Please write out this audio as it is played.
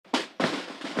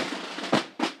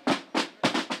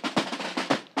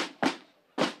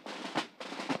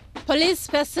Police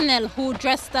personnel who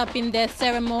dressed up in their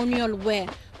ceremonial wear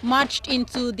marched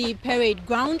into the parade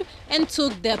ground and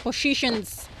took their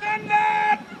positions.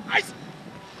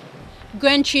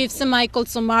 Grand Chief Sir Michael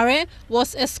Somare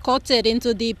was escorted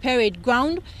into the parade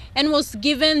ground and was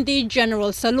given the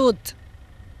general salute.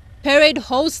 Parade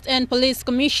host and Police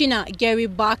Commissioner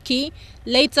Gari Baki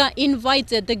later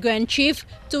invited the Grand Chief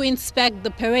to inspect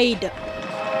the parade.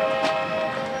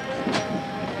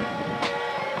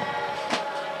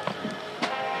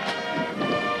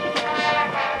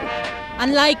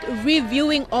 Unlike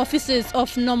reviewing officers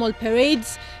of normal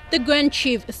parades, the Grand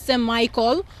Chief Sir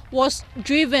Michael was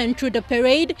driven through the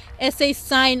parade as a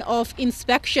sign of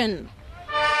inspection.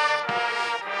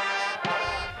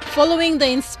 Following the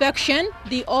inspection,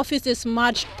 the officers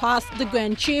marched past the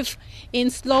Grand Chief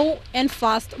in slow and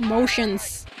fast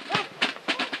motions.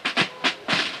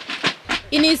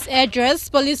 In his address,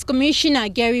 Police Commissioner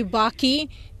Gari Baki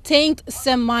thanked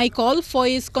Sir Michael for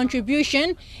his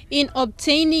contribution in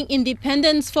obtaining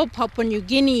independence for Papua New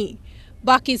Guinea.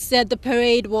 Baki said the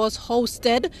parade was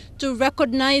hosted to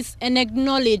recognize and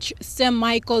acknowledge Sir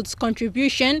Michael's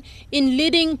contribution in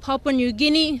leading Papua New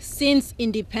Guinea since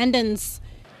independence.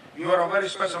 You are a very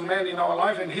special man in our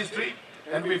life and history,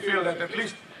 and we feel that at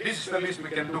least this is the least we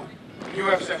can do. You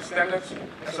have set standards.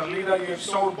 As a leader, you have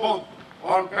shown both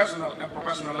on personal and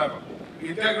professional level.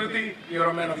 Integrity, you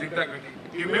are a man of integrity.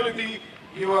 Humility,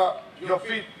 your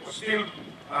feet are still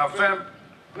firm,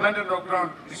 planted on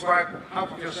ground despite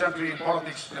half of your century in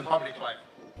politics and public life.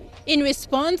 In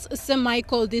response, Sir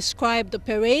Michael described the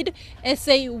parade as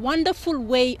a wonderful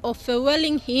way of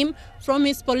farewelling him from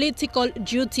his political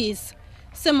duties.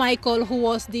 Sir Michael, who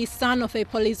was the son of a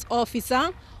police officer,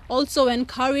 also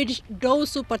encouraged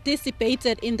those who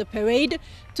participated in the parade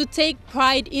to take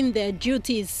pride in their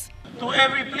duties. To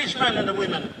every policeman and the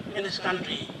women in this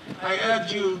country, I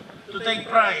urge you to take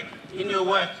pride in your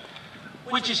work,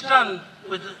 which is done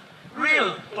with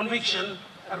real conviction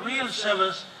and real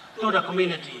service to the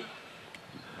community.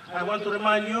 I want to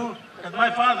remind you that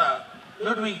my father,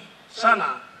 Ludwig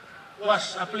Sana,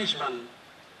 was a policeman.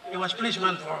 He was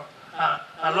policeman for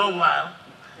a long while,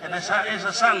 and as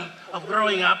a son of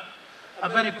growing up,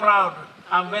 I'm very proud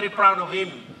of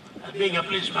him being a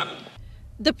policeman.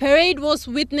 The parade was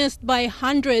witnessed by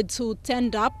hundreds who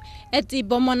turned up at the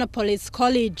Bomana Police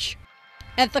College.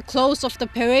 At the close of the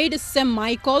parade, Sir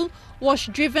Michael was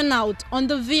driven out on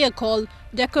the vehicle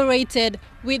decorated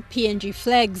with PNG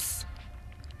flags.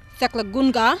 Thakla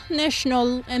Gunga,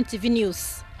 National EMTV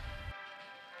News.